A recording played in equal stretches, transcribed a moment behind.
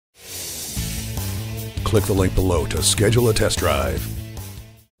Click the link below to schedule a test drive.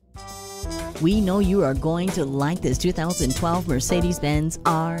 We know you are going to like this 2012 Mercedes-Benz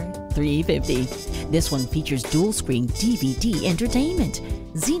R350. This one features dual-screen DVD entertainment,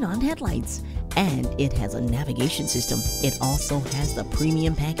 xenon headlights, and it has a navigation system. It also has the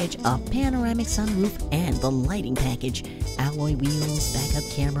premium package, a panoramic sunroof, and the lighting package. Alloy wheels, backup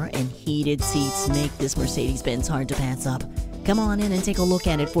camera, and heated seats make this Mercedes-Benz hard to pass up. Come on in and take a look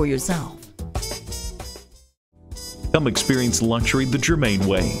at it for yourself. Come experience luxury the Germain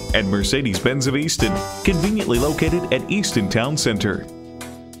way at Mercedes-Benz of Easton, conveniently located at Easton-Town-Center.